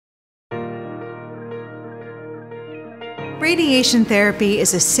Radiation therapy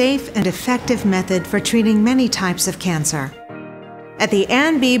is a safe and effective method for treating many types of cancer. At the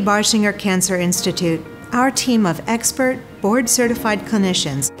Barshinger Cancer Institute, our team of expert, board-certified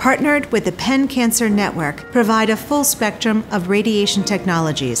clinicians partnered with the Penn Cancer Network provide a full spectrum of radiation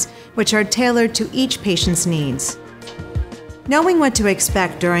technologies, which are tailored to each patient's needs. Knowing what to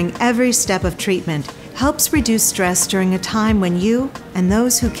expect during every step of treatment helps reduce stress during a time when you and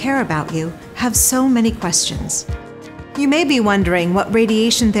those who care about you have so many questions. You may be wondering what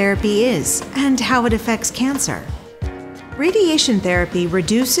radiation therapy is and how it affects cancer. Radiation therapy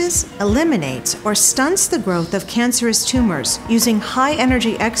reduces, eliminates, or stunts the growth of cancerous tumors using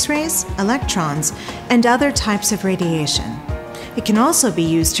high-energy X-rays, electrons, and other types of radiation. It can also be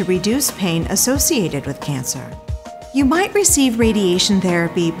used to reduce pain associated with cancer. You might receive radiation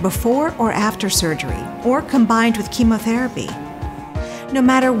therapy before or after surgery, or combined with chemotherapy. No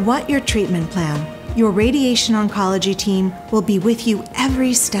matter what your treatment plan, your radiation oncology team will be with you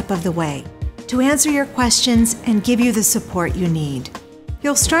every step of the way to answer your questions and give you the support you need.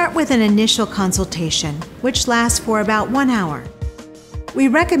 You'll start with an initial consultation, which lasts for about 1 hour. We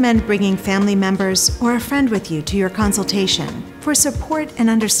recommend bringing family members or a friend with you to your consultation for support and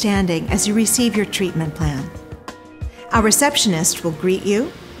understanding as you receive your treatment plan. Our receptionist will greet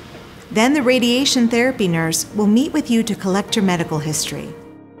you. Then the radiation therapy nurse will meet with you to collect your medical history.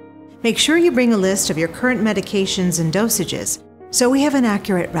 Make sure you bring a list of your current medications and dosages so we have an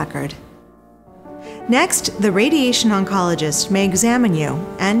accurate record. Next, the radiation oncologist may examine you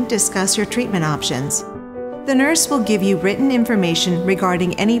and discuss your treatment options. The nurse will give you written information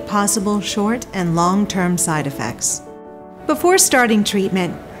regarding any possible short and long-term side effects. Before starting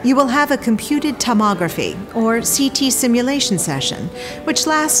treatment, you will have a computed tomography or CT simulation session, which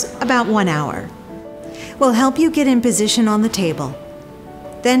lasts about 1 hour. We'll help you get in position on the table.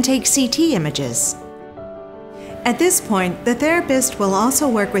 Then take CT images. At this point, the therapist will also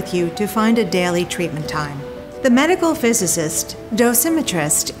work with you to find a daily treatment time. The medical physicist,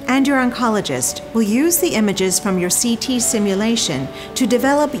 dosimetrist, and your oncologist will use the images from your CT simulation to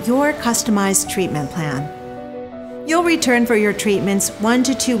develop your customized treatment plan. You'll return for your treatments 1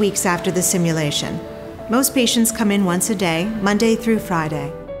 to 2 weeks after the simulation. Most patients come in once a day, Monday through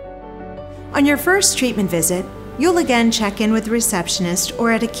Friday. On your first treatment visit, you'll again check in with the receptionist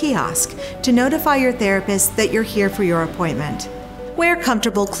or at a kiosk to notify your therapist that you're here for your appointment. Wear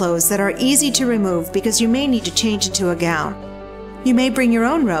comfortable clothes that are easy to remove because you may need to change into a gown. You may bring your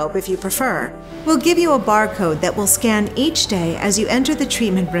own robe if you prefer. We'll give you a barcode that will scan each day as you enter the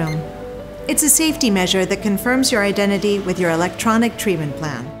treatment room. It's a safety measure that confirms your identity with your electronic treatment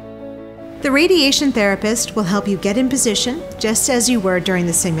plan. The radiation therapist will help you get in position just as you were during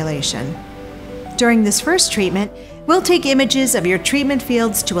the simulation. During this first treatment, we'll take images of your treatment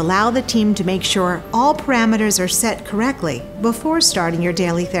fields to allow the team to make sure all parameters are set correctly before starting your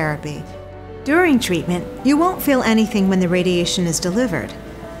daily therapy. During treatment, you won't feel anything when the radiation is delivered.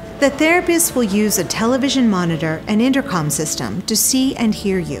 The therapist will use a television monitor and intercom system to see and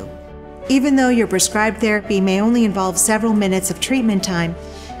hear you. Even though your prescribed therapy may only involve several minutes of treatment time,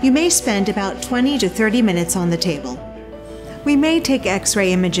 you may spend about 20 to 30 minutes on the table. We may take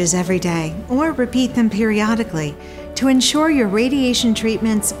X-ray images every day or repeat them periodically to ensure your radiation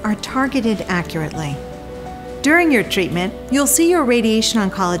treatments are targeted accurately. During your treatment, you'll see your radiation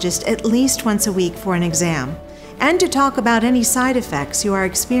oncologist at least once a week for an exam and to talk about any side effects you are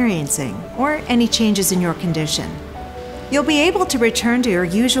experiencing or any changes in your condition. You'll be able to return to your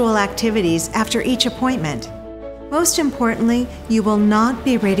usual activities after each appointment. Most importantly, you will not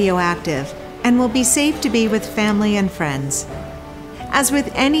be radioactive and will be safe to be with family and friends. As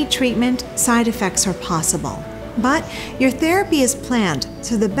with any treatment, side effects are possible, but your therapy is planned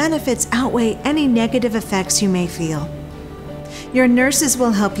so the benefits outweigh any negative effects you may feel. Your nurses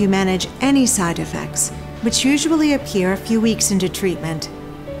will help you manage any side effects, which usually appear a few weeks into treatment.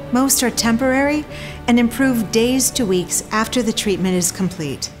 Most are temporary and improve days to weeks after the treatment is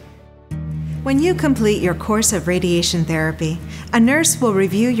complete. When you complete your course of radiation therapy, a nurse will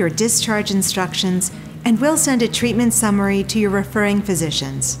review your discharge instructions and will send a treatment summary to your referring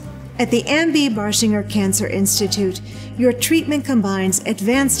physicians. At the Barshinger Cancer Institute, your treatment combines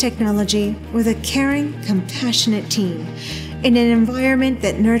advanced technology with a caring, compassionate team in an environment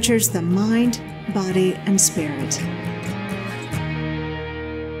that nurtures the mind, body, and spirit.